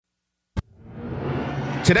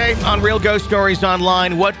Today on Real Ghost Stories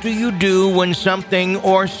Online, what do you do when something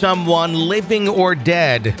or someone, living or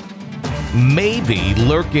dead, may be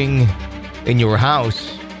lurking in your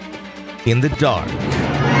house in the dark?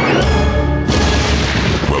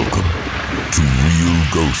 Welcome to Real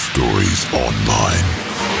Ghost Stories Online.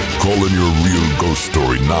 Call in your real ghost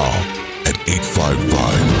story now at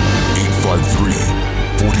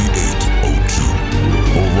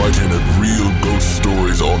 855-853-4802 or write in at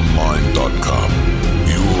realghoststoriesonline.com.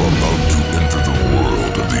 You're about to enter the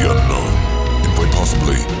world of the unknown and quite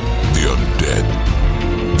possibly the undead.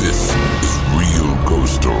 This is Real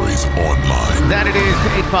Ghost Stories Online. That it is.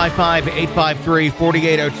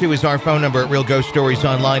 855-853-4802 is our phone number at Real Ghost Stories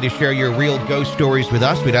Online to share your real ghost stories with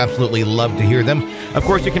us. We'd absolutely love to hear them. Of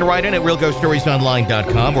course, you can write in at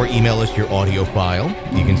realghoststoriesonline.com or email us your audio file.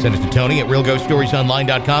 You can send it to Tony at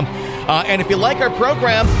realghoststoriesonline.com. And if you like our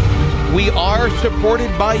program, we are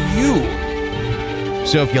supported by you.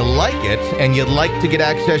 So if you like it and you'd like to get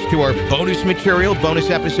access to our bonus material, bonus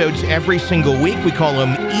episodes every single week, we call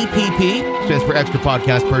them EPP, stands for Extra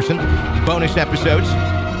Podcast Person, bonus episodes,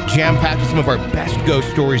 jam-packed with some of our best ghost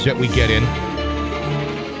stories that we get in,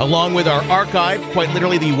 along with our archive, quite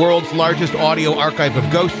literally the world's largest audio archive of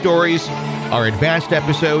ghost stories, our advanced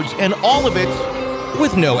episodes, and all of it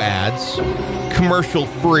with no ads,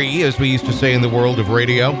 commercial-free, as we used to say in the world of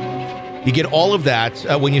radio. You get all of that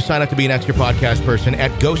when you sign up to be an Extra Podcast Person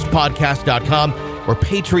at ghostpodcast.com or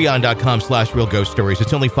patreon.com/Real Ghost Stories.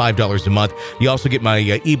 It's only $5 a month. You also get my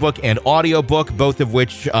ebook and audiobook, both of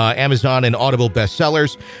which Amazon and Audible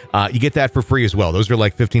bestsellers. You get that for free as well. Those are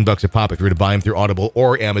like $15 a pop if you were to buy them through Audible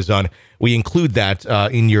or Amazon. We include that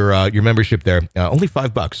in your membership there. Only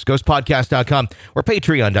 $5. Ghostpodcast.com or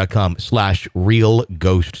patreon.com/Real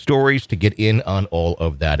Ghost Stories to get in on all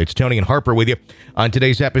of that. It's Tony and Harper with you on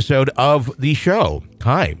today's episode of the show.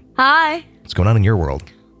 Hi. Hi. What's going on in your world?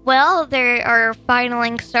 Well, they are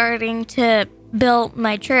finally starting to build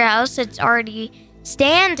my treehouse. It's already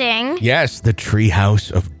standing. Yes, the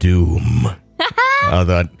Treehouse of Doom.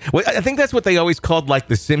 I think that's what they always called, like,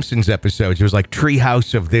 the Simpsons episodes. It was like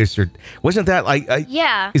Treehouse of this, or wasn't that like?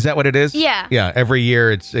 Yeah. Is that what it is? Yeah. Yeah. Every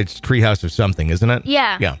year it's Treehouse of something, isn't it?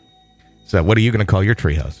 Yeah. Yeah. So what are you going to call your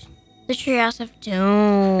treehouse? The Treehouse of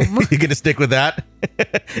Doom. You going to stick with that?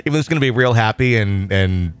 Even though it's going to be real happy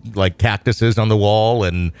and like cactuses on the wall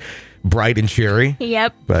and bright and cheery.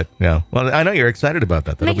 Yep. But yeah, well, I know you're excited about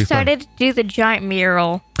that. That'll I'm excited to do the giant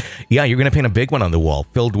mural. Yeah, you're going to paint a big one on the wall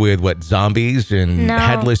filled with what, zombies and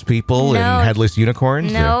headless people and headless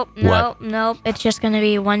unicorns? Nope. It's just going to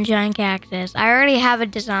be one giant cactus. I already have a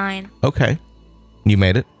design. Okay. You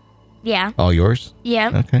made it? Yeah. All yours? Yeah.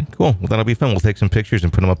 Okay, cool. Well, that'll be fun. We'll take some pictures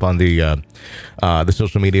and put them up on the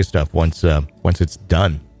social media stuff once it's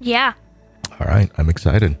done. Yeah. All right. I'm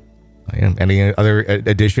excited. I am. Any other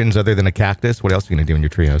additions other than a cactus? What else are you going to do in your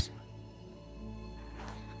treehouse?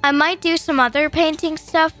 I might do some other painting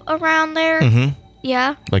stuff around there. Mm-hmm.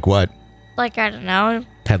 Yeah. Like what? Like, I don't know.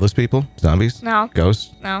 Headless people? Zombies? No.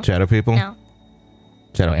 Ghosts? No. Shadow people? No.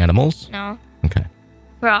 Shadow animals? No. Okay.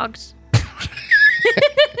 Frogs.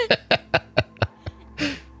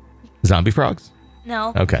 Zombie frogs?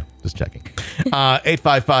 No. Okay, just checking.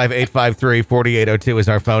 855-853-4802 is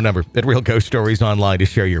our phone number at Real Ghost Stories Online to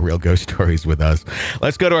share your real ghost stories with us.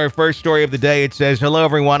 Let's go to our first story of the day. It says, hello,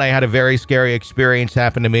 everyone. I had a very scary experience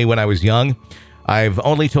happen to me when I was young. I've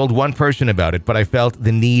only told one person about it, but I felt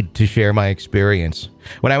the need to share my experience.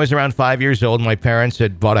 When I was around 5 years old, my parents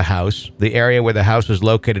had bought a house. The area where the house was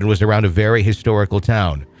located was around a very historical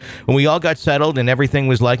town. When we all got settled and everything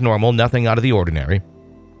was like normal, nothing out of the ordinary,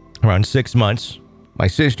 around 6 months, my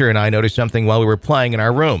sister and I noticed something while we were playing in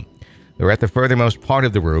our room. We were at the furthermost part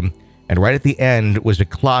of the room, and right at the end was a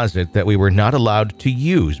closet that we were not allowed to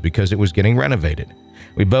use because it was getting renovated.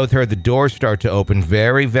 We both heard the door start to open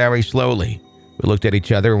very, very slowly. We looked at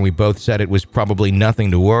each other and we both said it was probably nothing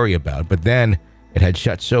to worry about, but then it had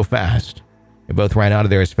shut so fast. We both ran out of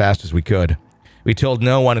there as fast as we could. We told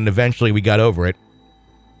no one and eventually we got over it.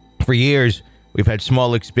 For years, we've had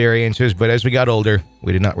small experiences, but as we got older,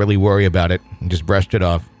 we did not really worry about it and just brushed it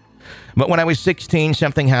off. But when I was 16,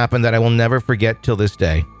 something happened that I will never forget till this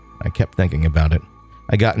day. I kept thinking about it.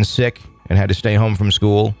 I gotten sick and had to stay home from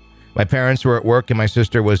school. My parents were at work and my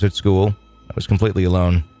sister was at school. I was completely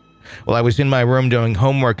alone. While I was in my room doing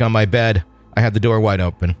homework on my bed, I had the door wide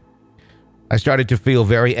open. I started to feel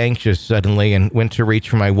very anxious suddenly and went to reach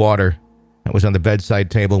for my water. I was on the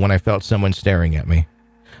bedside table when I felt someone staring at me.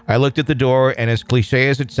 I looked at the door, and as cliche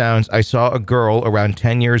as it sounds, I saw a girl around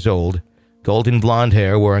 10 years old, golden blonde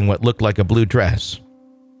hair, wearing what looked like a blue dress.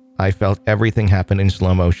 I felt everything happen in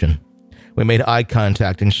slow motion. We made eye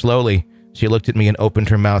contact, and slowly, She looked at me and opened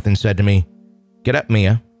her mouth and said to me, "Get up,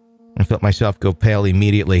 Mia." I felt myself go pale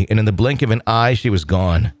immediately, and in the blink of an eye, she was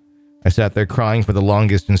gone. I sat there crying for the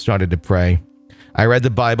longest and started to pray. I read the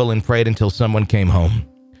Bible and prayed until someone came home.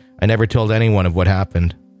 I never told anyone of what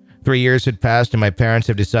happened. 3 years had passed and my parents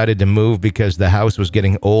have decided to move because the house was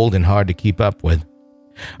getting old and hard to keep up with.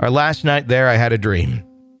 Our last night there, I had a dream.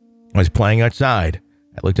 I was playing outside.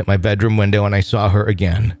 I looked at my bedroom window and I saw her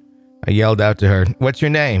again. I yelled out to her, "What's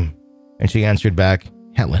your name?" And she answered back,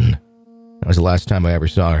 "Helen." That was the last time I ever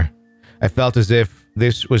saw her. I felt as if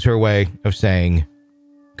this was her way of saying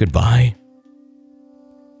goodbye.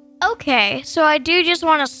 Okay, so I do just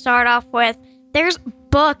want to start off with, there's a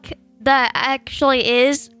book that actually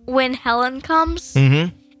is When Helen Comes.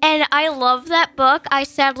 Mm-hmm. And I love that book. I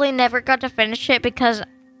sadly never got to finish it because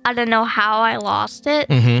I don't know how I lost it,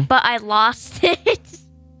 but I lost it.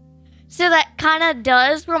 So that kind of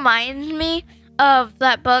does remind me of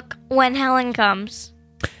that book, When Helen Comes.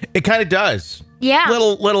 It kind of does. Yeah.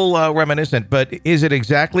 Little reminiscent, but is it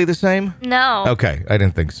exactly the same? No. Okay, I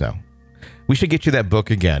didn't think so. We should get you that book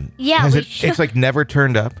again. Yeah, we should. It's like never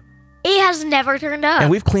turned up. It has never turned up. And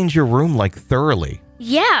we've cleaned your room like thoroughly.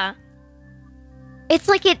 Yeah. It's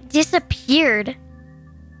like it disappeared.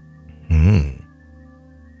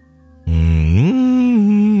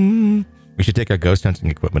 We should take our ghost hunting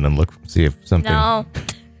equipment and look, see if something... No.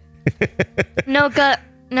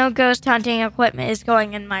 No ghost hunting equipment is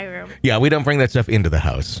going in my room. Yeah, we don't bring that stuff into the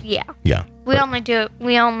house. Yeah. Yeah. We only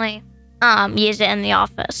use it in the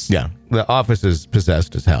office. Yeah. The office is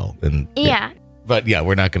possessed as hell. And Yeah. But yeah,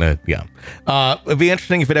 we're not going to, yeah. It'd be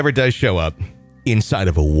interesting if it ever does show up inside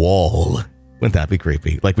of a wall. Wouldn't that be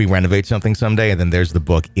creepy? Like we renovate something someday and then there's the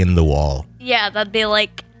book in the wall. Yeah, that'd be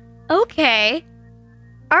like, okay,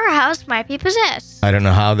 our house might be possessed. I don't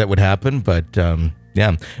know how that would happen, but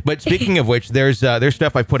yeah. But speaking of which, there's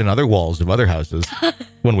stuff I put in other walls of other houses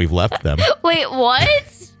when we've left them. Wait,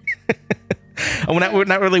 what? Oh,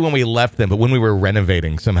 not really when we left them, but when we were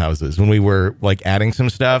renovating some houses, when we were like adding some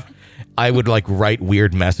stuff, I would like write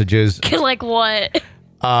weird messages. Like what?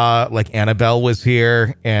 Like Annabelle was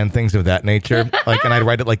here and things of that nature. Like, and I'd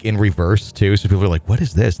write it like in reverse too. So people are like, "What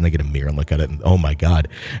is this?" And they get a mirror and look at it and, oh my God.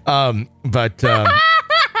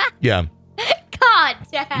 Yeah. God,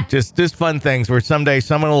 Dad. Just fun things where someday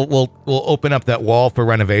someone will open up that wall for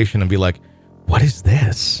renovation and be like, "What is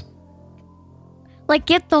this?" Like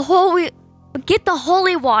get the holy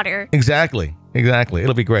water. Exactly.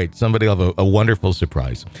 It'll be great. Somebody will have a wonderful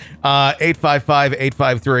surprise.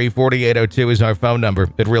 855-853-4802 is our phone number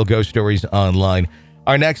at Real Ghost Stories Online.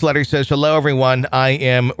 Our next letter says, "Hello, everyone. I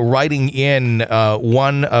am writing in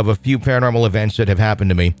one of a few paranormal events that have happened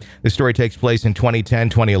to me. The story takes place in 2010,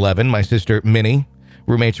 2011. My sister, Minnie,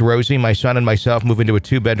 roommates Rosie, my son, and myself move into a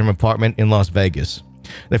 2-bedroom apartment in Las Vegas.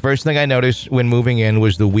 The first thing I noticed when moving in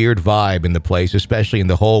was the weird vibe in the place, especially in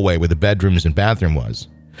the hallway where the bedrooms and bathroom was.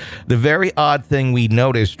 The very odd thing we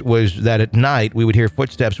noticed was that at night we would hear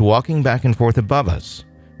footsteps walking back and forth above us.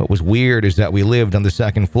 What was weird is that we lived on the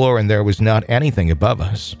 2nd floor and there was not anything above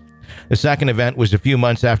us. The second event was a few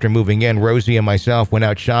months after moving in. Rosie and myself went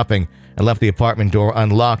out shopping and left the apartment door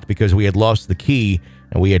unlocked because we had lost the key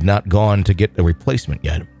and we had not gone to get a replacement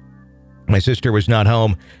yet. My sister was not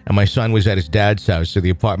home and my son was at his dad's house, so the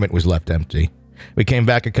apartment was left empty. We came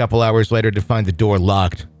back a couple hours later to find the door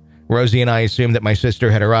locked. Rosie and I assumed that my sister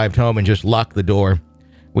had arrived home and just locked the door.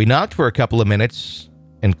 We knocked for a couple of minutes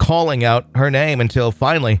and calling out her name until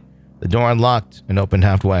finally the door unlocked and opened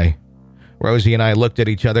halfway. Rosie and I looked at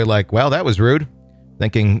each other like, well, that was rude.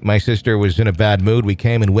 Thinking my sister was in a bad mood, we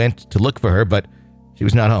came and went to look for her, but she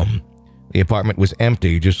was not home. The apartment was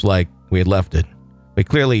empty, just like we had left it. We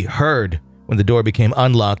clearly heard when the door became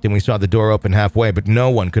unlocked and we saw the door open halfway, but no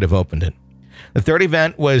one could have opened it. The third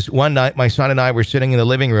event was one night my son and I were sitting in the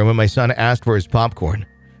living room and my son asked for his popcorn.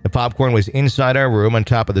 The popcorn was inside our room on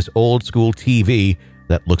top of this old school TV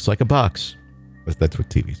that looks like a box. That's what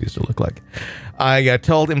TVs used to look like. I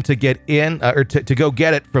told him to get in, or to go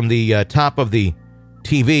get it from the top of the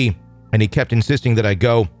TV, and he kept insisting that I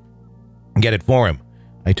go get it for him.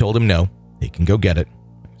 I told him no, he can go get it.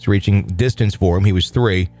 I was reaching distance for him. He was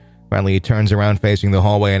 3. Finally, he turns around facing the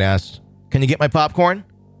hallway and asks, "Can you get my popcorn?"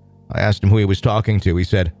 I asked him who he was talking to. He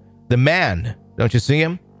said, "The man. Don't you see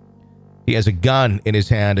him? He has a gun in his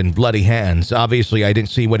hand and bloody hands." Obviously, I didn't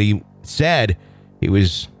see what he said he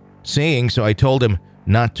was seeing, so I told him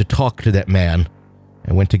not to talk to that man.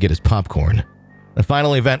 I went to get his popcorn. The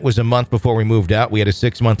final event was a month before we moved out. We had a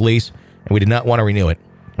 6-month lease, and we did not want to renew it.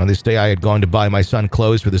 On this day, I had gone to buy my son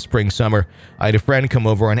clothes for the spring-summer. I had a friend come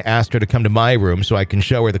over and asked her to come to my room so I can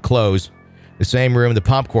show her the clothes. The same room the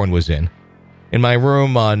popcorn was in. In my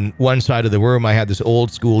room, on one side of the room, I had this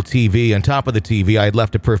old school TV. On top of the TV, I had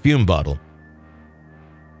left a perfume bottle.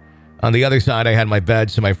 On the other side, I had my bed,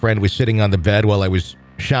 so my friend was sitting on the bed while I was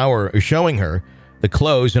showing her the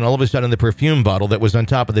clothes, and all of a sudden the perfume bottle that was on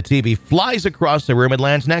top of the TV flies across the room and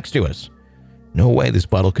lands next to us. No way this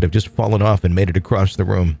bottle could have just fallen off and made it across the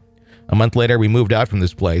room. A month later, we moved out from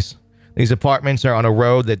this place. These apartments are on a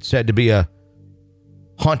road that's said to be a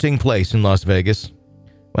haunting place in Las Vegas.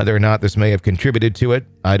 Whether or not this may have contributed to it,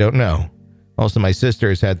 I don't know. Also, my sister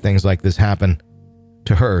has had things like this happen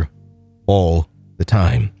to her all the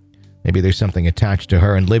time. Maybe there's something attached to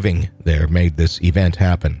her, and living there made this event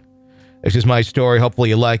happen. This is my story. Hopefully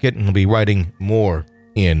you like it, and I'll be writing more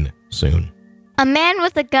in soon. A man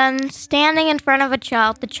with a gun standing in front of a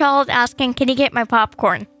child. The child asking, "Can you get my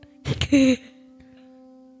popcorn?"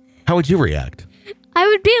 How would you react? I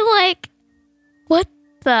would be like, "What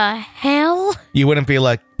the hell?" You wouldn't be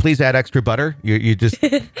like, "Please add extra butter"? You just...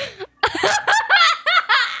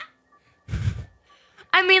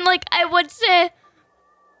 I mean, like, I would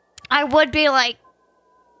be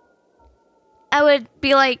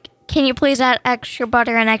like, "Can you please add extra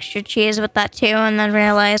butter and extra cheese with that too?" And then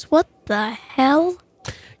realize, what the hell?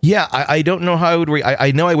 Yeah, I don't know how I would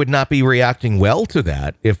I know I would not be reacting well to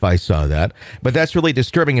that if I saw that, but that's really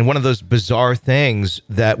disturbing, and one of those bizarre things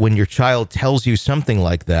that when your child tells you something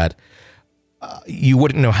like that, you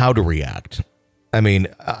wouldn't know how to react. I mean,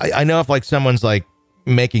 I know if like someone's like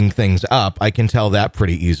making things up, I can tell that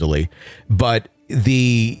pretty easily, but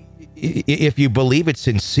if you believe it's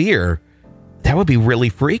sincere, that would be really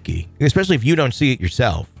freaky, especially if you don't see it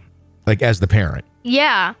yourself, like as the parent.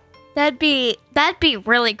 Yeah. That'd be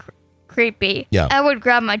really creepy. Yeah. I would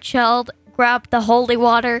grab my child, grab the holy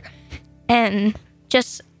water, and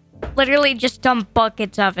just literally just dump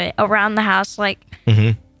buckets of it around the house. Like,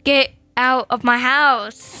 Get out of my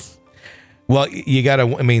house. Well, you gotta,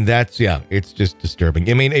 I mean, it's just disturbing.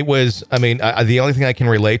 I mean, the only thing I can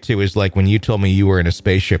relate to is like when you told me you were in a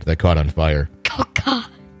spaceship that caught on fire. Oh, God.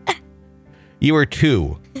 You were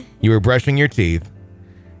 2. You were brushing your teeth.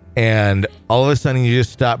 And all of a sudden, you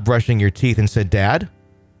just stopped brushing your teeth and said, "Dad,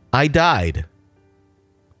 I died."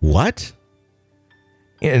 What?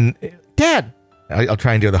 And Dad, I'll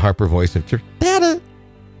try and do the Harper voice of church. "Dad,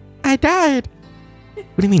 I died."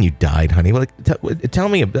 What do you mean you died, honey? Well, tell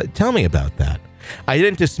me about that. I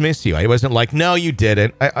didn't dismiss you. I wasn't like, "No, you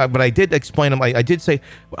didn't." But I did explain them. I did say,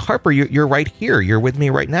 "Harper, you're right here. You're with me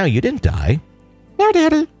right now. You didn't die." "No,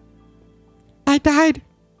 Daddy. I died.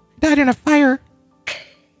 Died in a fire."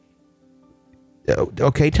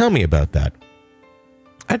 Okay, tell me about that.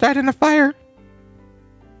 "I died in a fire.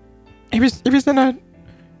 It was in a.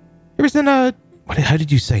 How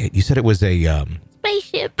did you say it? You said it was a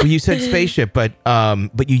Spaceship. Well, you said spaceship, but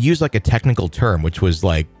you used like a technical term, which was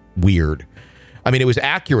like weird. I mean, it was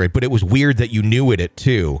accurate, but it was weird that you knew it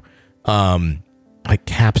too. Like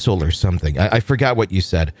capsule or something. I forgot what you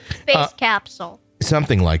said. Space capsule.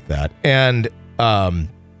 Something like that. And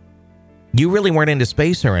you really weren't into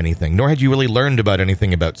space or anything, nor had you really learned about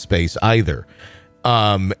anything about space either.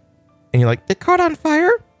 And you're like, "It caught on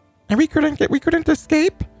fire, and we couldn't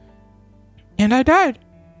escape, and I died."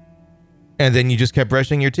 And then you just kept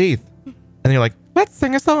brushing your teeth, and you're like, "Let's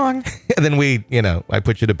sing a song." And then I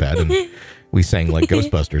put you to bed, and we sang like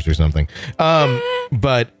Ghostbusters or something.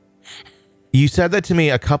 But you said that to me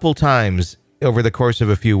a couple times over the course of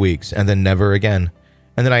a few weeks, and then never again.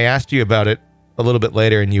 And then I asked you about it a little bit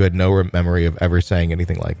later, and you had no memory of ever saying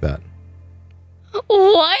anything like that.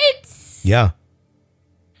 What? Yeah.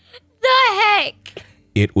 The heck?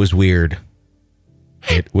 It was weird.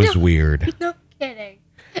 It was weird. No kidding.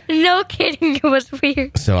 No kidding, it was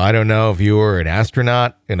weird. So I don't know if you were an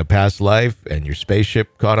astronaut in a past life and your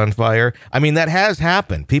spaceship caught on fire. I mean, that has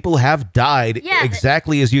happened. People have died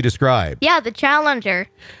exactly as you described. Yeah, the Challenger.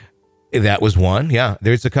 That was one. Yeah.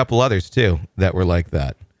 There's a couple others too that were like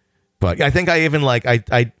that. But I think I even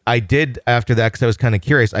I did after that because I was kind of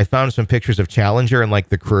curious. I found some pictures of Challenger and like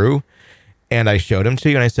the crew, and I showed them to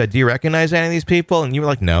you, and I said, "Do you recognize any of these people?" And you were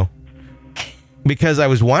like, "No." Because I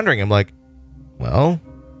was wondering. I'm like, well,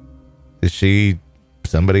 is she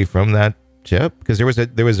somebody from that ship? Because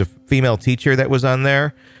there was a female teacher that was on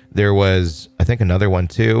there. There was, I think, another one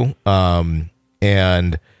too. But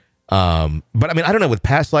I mean, I don't know, with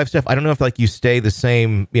past life stuff, I don't know if like you stay the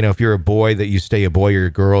same, if you're a boy that you stay a boy, or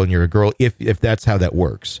a girl and you're a girl, if that's how that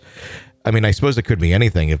works. I mean, I suppose it could be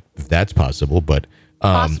anything if that's possible, but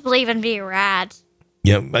possibly even be rad.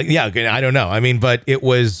 Yeah, I don't know. I mean, but it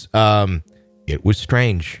was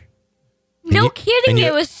strange. No kidding,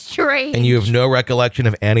 it was strange. And you have no recollection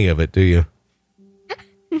of any of it, do you?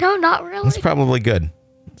 No, not really. That's probably good.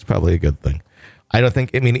 It's probably a good thing. I don't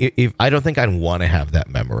think, I mean, I don't think I'd want to have that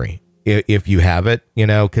memory if you have it, you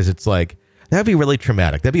know, because it's like, that'd be really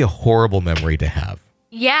traumatic. That'd be a horrible memory to have.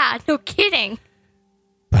 Yeah, no kidding.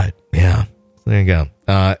 But yeah, so there you go.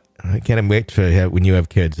 I can't wait to have, when you have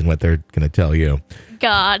kids and what they're going to tell you.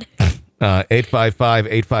 God.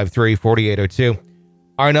 855-853-4802.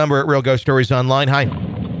 Our number at Real Ghost Stories Online. Hi.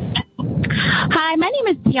 Hi, my name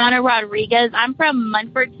is Tiana Rodriguez. I'm from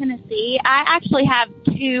Munford, Tennessee. I actually have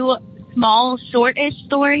two small, short-ish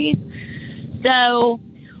stories. So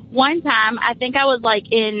one time, I think I was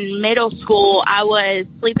like in middle school, I was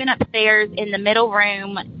sleeping upstairs in the middle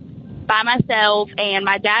room by myself, and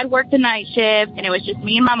my dad worked the night shift, and it was just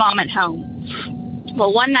me and my mom at home.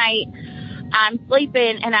 Well, one night, I'm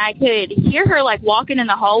sleeping, and I could hear her, like, walking in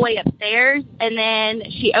the hallway upstairs, and then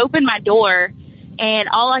she opened my door, and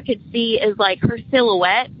all I could see is, like, her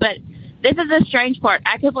silhouette. But this is the strange part.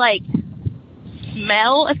 I could, like,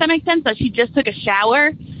 smell, if that makes sense. So she just took a shower,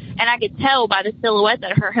 and I could tell by the silhouette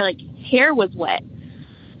that her like, hair was wet.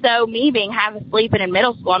 So me being half asleep and in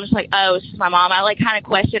middle school, I'm just like, oh, it's just my mom. I, like, kind of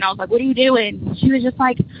questioned. I was like, what are you doing? She was just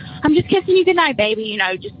like, I'm just kissing you goodnight, baby, you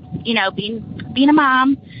know, just, you know, being a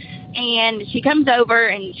mom. And she comes over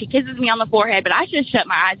and she kisses me on the forehead, but I should shut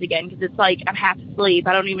my eyes again because it's like I'm half asleep.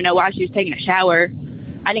 I don't even know why she was taking a shower.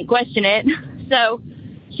 I didn't question it. So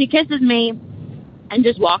she kisses me and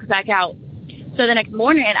just walks back out. So the next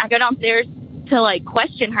morning I go downstairs to, like,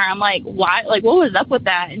 question her. I'm like, why? Like, what was up with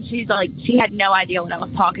that? And she's like, she had no idea what I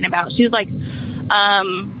was talking about. She was like,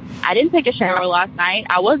 I didn't take a shower last night.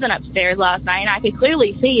 I wasn't upstairs last night. And I could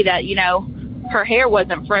clearly see that, you know, her hair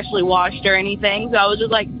wasn't freshly washed or anything. So I was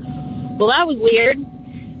just like, well, that was weird.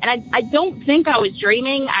 And I don't think I was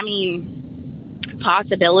dreaming. I mean,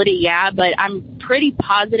 possibility, yeah, but I'm pretty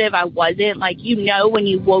positive I wasn't. Like, you know, when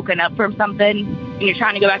you've woken up from something and you're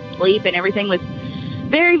trying to go back to sleep and everything was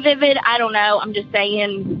very vivid. I don't know. I'm just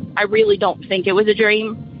saying I really don't think it was a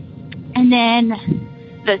dream. And then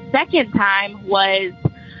the second time was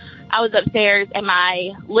I was upstairs and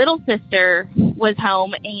my little sister was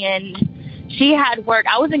home and she had work.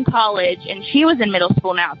 I was in college, and she was in middle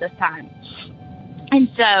school now at this time. And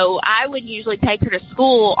so I would usually take her to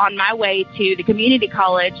school on my way to the community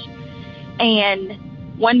college. And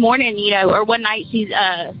one morning, you know, or one night, she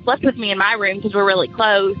slept with me in my room because we're really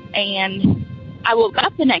close. And I woke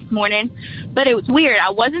up the next morning, but it was weird.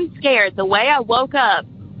 I wasn't scared. The way I woke up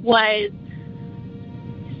was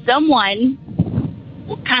someone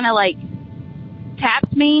kind of, like,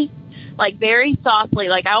 tapped me, like, very softly.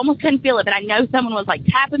 Like, I almost couldn't feel it, but I know someone was, like,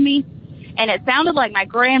 tapping me. And it sounded like my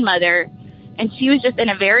grandmother. And she was just in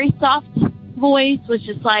a very soft voice, was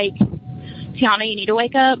just like, Tiana, you need to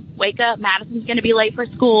wake up. Wake up. Madison's going to be late for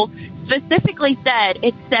school. Specifically said,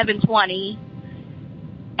 it's 7:20.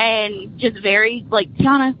 And just very, like,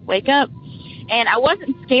 Tiana, wake up. And I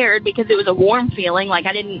wasn't scared because it was a warm feeling. Like,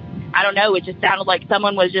 I don't know. It just sounded like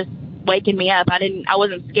someone was just waking me up. I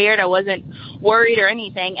wasn't scared. I wasn't worried or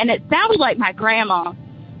anything. And it sounded like my grandma,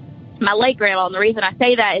 my late grandma. And the reason I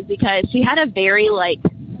say that is because she had a very, like,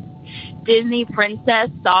 Disney princess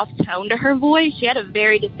soft tone to her voice. She had a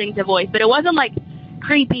very distinctive voice, but it wasn't like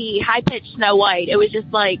creepy, high-pitched Snow White. It was just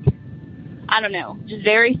like, I don't know, just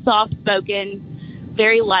very soft-spoken,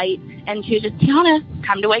 very light. And she was just, Tiana,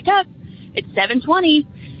 time to wake up. It's 7:20.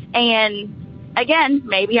 And again,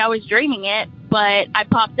 maybe I was dreaming it, but I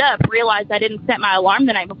popped up, realized I didn't set my alarm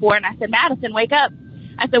the night before, and I said, Madison, wake up.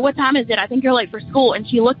 I said, what time is it? I think you're late for school. And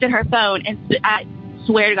she looked at her phone, and I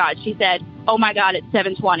swear to God, she said, oh, my God, it's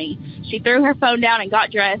 7:20. She threw her phone down and got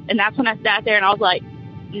dressed, and that's when I sat there, and I was like,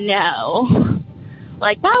 no.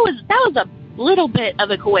 Like, that was a little bit of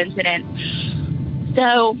a coincidence.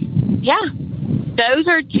 So, yeah, those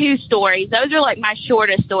are two stories. Those are, like, my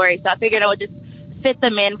shortest stories, so I figured I would just fit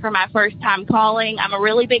them in for my first time calling. I'm a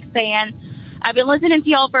really big fan. I've been listening to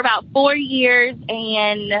y'all for about 4 years,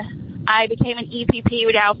 and I became an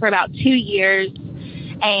EPP now for about 2 years.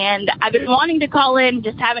 And I've been wanting to call in,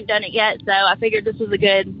 just haven't done it yet. So I figured this was a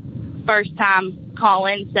good first time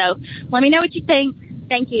calling. So let me know what you think.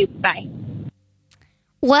 Thank you. Bye.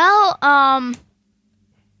 Well,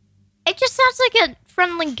 it just sounds like a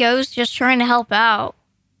friendly ghost just trying to help out.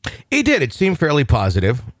 It did. It seemed fairly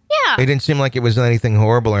positive. Yeah. It didn't seem like it was anything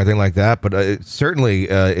horrible or anything like that, but it's certainly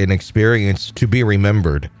an experience to be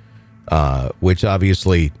remembered, which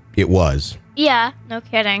obviously it was. Yeah, no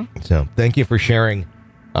kidding. So thank you for sharing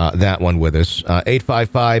that one with us.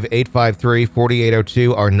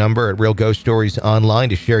 855-853-4802, our number at Real Ghost Stories Online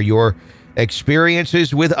to share your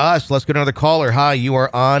experiences with us. Let's go to another caller. Hi, you are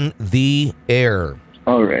on the air.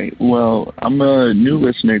 All right. Well, I'm a new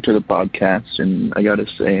listener to the podcast, and I got to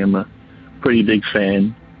say I'm a pretty big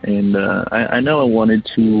fan. And I know I wanted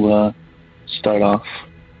to start off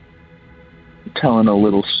telling a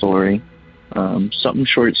little story, something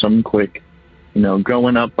short, something quick. You know,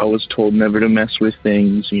 growing up, I was told never to mess with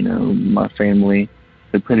things. You know, my family,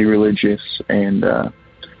 they're pretty religious, and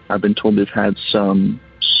I've been told they've had some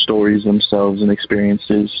stories themselves and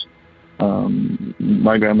experiences.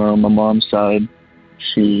 My grandma on my mom's side,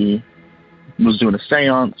 she was doing a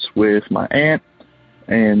seance with my aunt,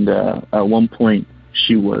 and at one point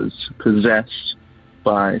she was possessed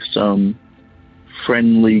by some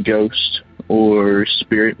friendly ghost or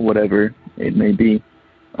spirit, whatever it may be.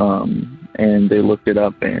 And they looked it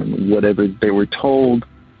up, and whatever they were told,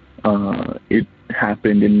 it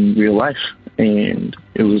happened in real life, and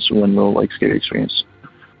it was one real scary experience.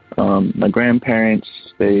 My grandparents,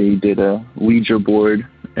 they did a Ouija board,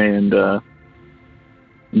 and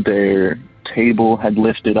their table had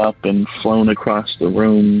lifted up and flown across the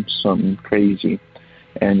room, something crazy.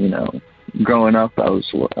 And, you know, growing up, I was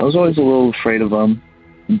always a little afraid of them,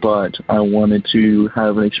 but I wanted to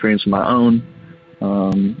have an experience of my own.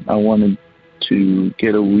 I wanted to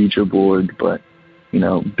get a Ouija board, but, you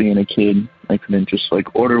know, being a kid, I couldn't just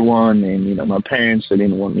order one, and, you know, my parents, they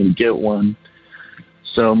didn't want me to get one.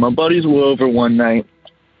 So my buddies were over one night,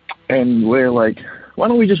 and we're like, why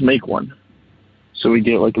don't we just make one? So we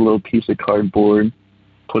get a little piece of cardboard,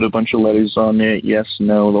 put a bunch of letters on it, yes,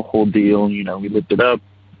 no, the whole deal. You know, we lifted it up,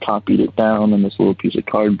 copied it down on this little piece of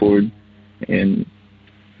cardboard, and,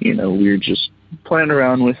 you know, we were just playing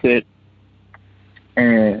around with it.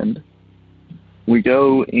 And we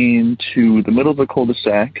go into the middle of a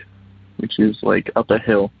cul-de-sac, which is up a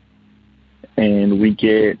hill, and we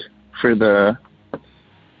get, for the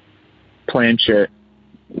planchette,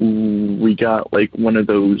 we got one of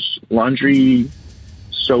those laundry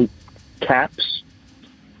soap caps,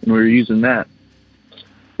 and we were using that.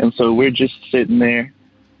 And so we're just sitting there.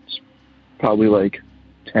 It's probably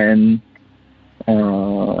 10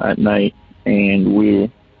 at night, and we're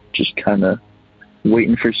just kind of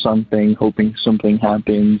waiting for something, hoping something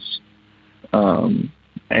happens.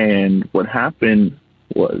 And what happened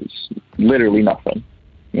was literally nothing.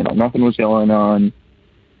 You know, nothing was going on.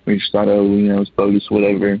 We just thought, oh, you know, it's bogus,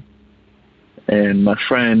 whatever. And my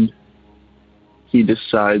friend, he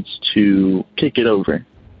decides to kick it over.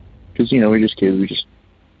 Because, you know, we're just kids. We just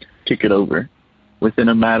kick it over. Within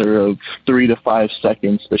a matter of 3 to 5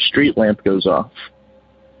 seconds, the street lamp goes off.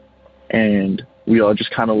 And we all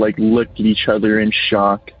just kind of looked at each other in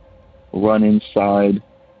shock, run inside,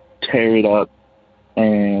 tear it up.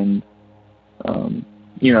 And,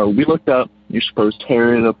 you know, we looked up. You're supposed to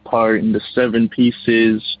tear it apart into 7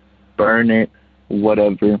 pieces, burn it,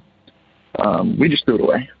 whatever. We just threw it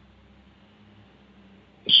away.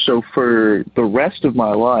 So for the rest of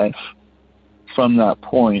my life, from that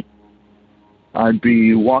point, I'd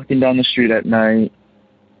be walking down the street at night,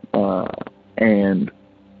 and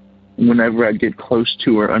whenever I'd get close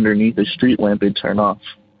to or underneath a street lamp, it'd turn off.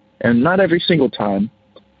 And not every single time,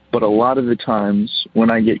 but a lot of the times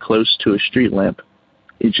when I get close to a street lamp,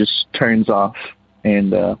 it just turns off.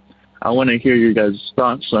 And I want to hear your guys'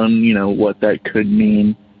 thoughts on, you know, what that could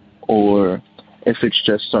mean, or if it's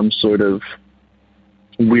just some sort of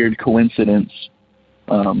weird coincidence.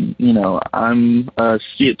 You know, I'm a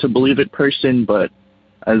see it to believe it person, but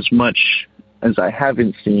as much as I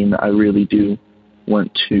haven't seen, I really do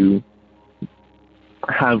want to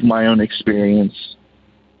have my own experience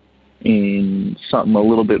in something a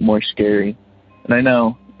little bit more scary. And I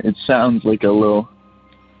know it sounds like a little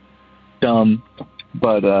dumb,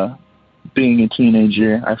 but being a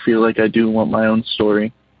teenager, I feel like I do want my own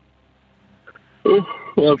story. Well,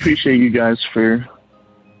 I appreciate you guys for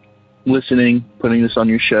listening, putting this on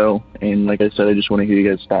your show, and like I said, I just want to hear you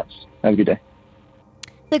guys' thoughts. Have a good day.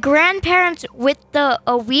 The grandparents with the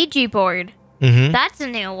Ouija board. Mm-hmm. That's a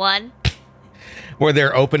new one. Where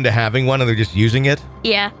they're open to having one and they're just using it?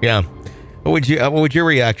 Yeah. Yeah. What would your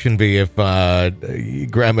reaction be if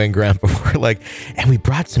Grandma and Grandpa were like, and we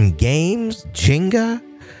brought some games, Jenga,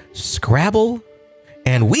 Scrabble,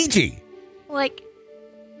 and Ouija? Like,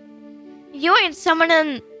 you ain't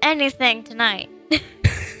summoning anything tonight.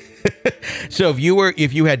 So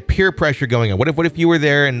if you had peer pressure going on, what if you were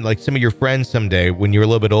there and like some of your friends someday when you were a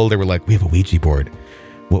little bit older were like, we have a Ouija board,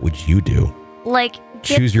 what would you do? Like,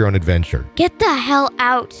 choose your own adventure. Get the hell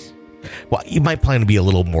out. Well, you might plan to be a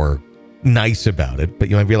little more nice about it, but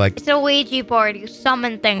you might be like, it's a Ouija board. You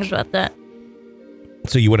summon things with it.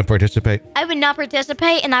 So you wouldn't participate? I would not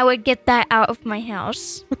participate, and I would get that out of my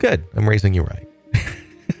house. Well, good. I'm raising you right.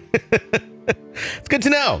 It's good to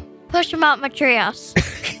know. Push them out my treehouse.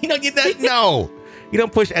 You don't get that? No. You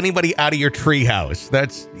don't push anybody out of your treehouse.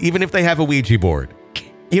 That's even if they have a Ouija board.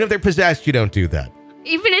 Even if they're possessed, you don't do that.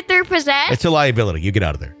 Even if they're possessed? It's a liability. You get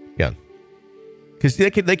out of there. Yeah. Because you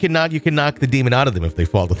can knock the demon out of them if they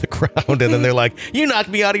fall to the ground, and then they're like, "You knocked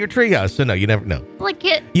me out of your treehouse." So no, you never know. Like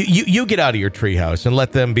it? You get out of your treehouse and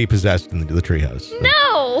let them be possessed in the treehouse. So.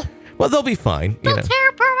 No. Well, they'll be fine. They'll tear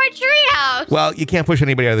apart my treehouse. Well, you can't push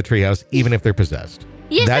anybody out of the treehouse, even if they're possessed.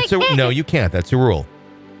 Yes, I can. No, you can't. That's a rule.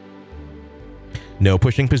 No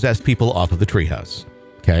pushing possessed people off of the treehouse.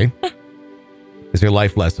 Okay? These are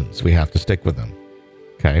life lessons. We have to stick with them.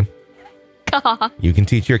 Okay? God. You can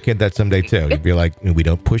teach your kid that someday too. You'd be like, we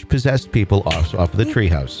don't push possessed people off of the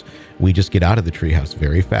treehouse. We just get out of the treehouse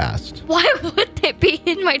very fast. Why would they be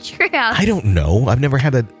in my treehouse? I don't know. I've never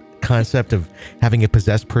had a concept of having a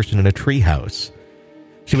possessed person in a treehouse.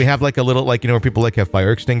 Should we have like a little, like, where people like have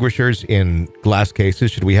fire extinguishers in glass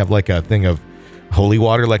cases? Should we have like a thing of holy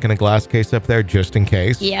water like in a glass case up there just in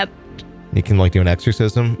case? Yep. You can like do an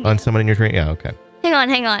exorcism on someone in your tree? Yeah, okay.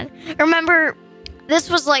 Hang on. Remember, this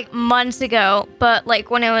was like months ago, but like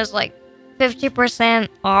when it was like 50%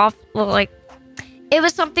 off, well, like it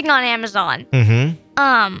was something on Amazon. Mm-hmm.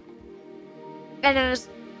 And it was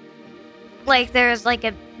like there's like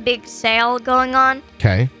a big sale going on.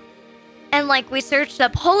 Okay. And like we searched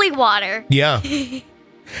up holy water. Yeah.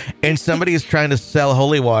 And somebody is trying to sell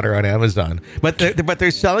holy water on Amazon, but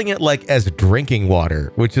they're selling it like as drinking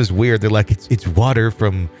water, which is weird. They're like, it's water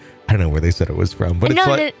from, I don't know where they said it was from, but it's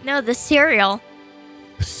like the cereal.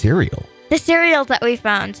 The cereal. The cereal that we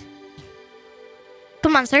found.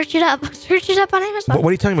 Come on, search it up. Search it up on Amazon. What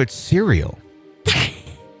are you talking about? Cereal?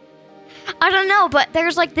 I don't know, but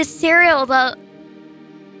there's like this cereal that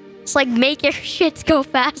it's like make your shits go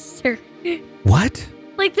faster. What?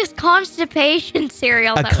 Like this constipation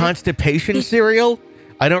cereal. A constipation cereal?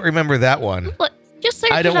 I don't remember that one. Just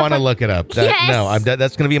search I don't want to look it up. Yes. No,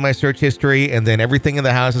 that's going to be in my search history, and then everything in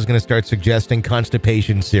the house is going to start suggesting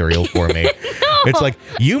constipation cereal for me. No. It's like,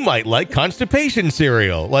 you might like constipation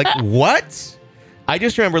cereal. Like, what? I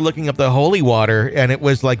just remember looking up the holy water, and it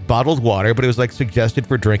was like bottled water, but it was like suggested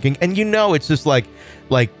for drinking. And it's just like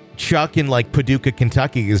Chuck in like Paducah,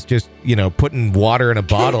 Kentucky is just, putting water in a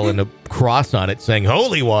bottle and a cross on it saying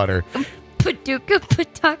holy water. Paducah,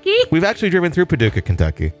 Kentucky? We've actually driven through Paducah,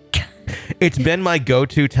 Kentucky. It's been my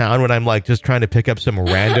go-to town when I'm like just trying to pick up some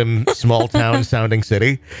random small town sounding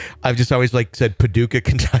city. I've just always like said Paducah,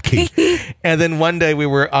 Kentucky. And then one day we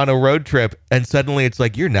were on a road trip and suddenly it's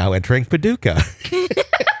like, you're now entering Paducah.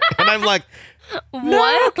 And I'm like,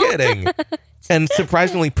 no kidding. And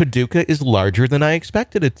surprisingly, Paducah is larger than I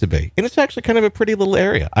expected it to be. And it's actually kind of a pretty little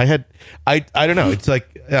area. I don't know. It's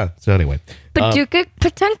like, yeah. So anyway. Paducah,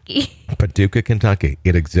 Kentucky. Paducah, Kentucky.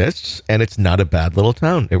 It exists, and it's not a bad little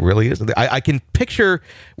town. It really is. I can picture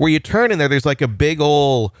where you turn in there. There's like a big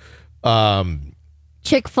old...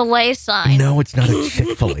 Chick-fil-A sign. No, it's not a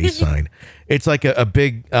Chick-fil-A sign. It's like a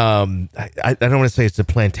big... I don't want to say it's a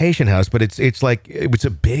plantation house, but it's like... It was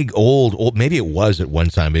a big old... Maybe it was at one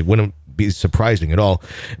time. It wouldn't be surprising at all,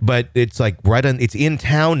 but it's like it's in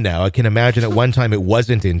town now. I can imagine at one time it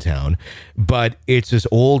wasn't in town, but it's this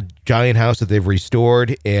old giant house that they've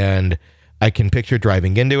restored, and I can picture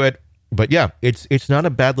driving into it. But yeah, it's not a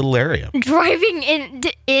bad little area. Driving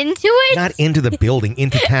into it? Not into the building,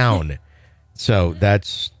 into town. So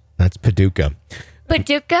that's Paducah.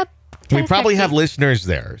 Paducah, Kentucky. We probably have listeners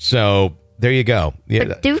there, so there you go.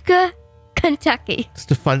 Yeah, Paducah, Kentucky. It's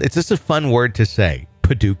just a fun word to say.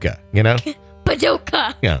 Paducah,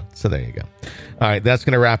 Paducah. Yeah, so there you go. All right, that's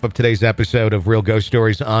going to wrap up today's episode of Real Ghost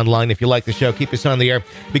Stories Online. If you like the show, keep us on the air.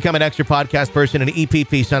 Become an extra podcast person at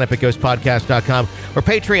EPP. Sign up at ghostpodcast.com or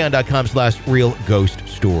patreon.com/Real Ghost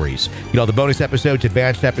Stories. Get all the bonus episodes,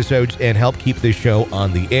 advanced episodes, and help keep this show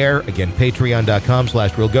on the air. Again,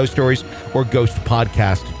 patreon.com/Real Ghost Stories or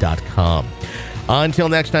ghostpodcast.com. Until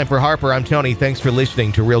next time, for Harper, I'm Tony. Thanks for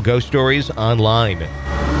listening to Real Ghost Stories Online.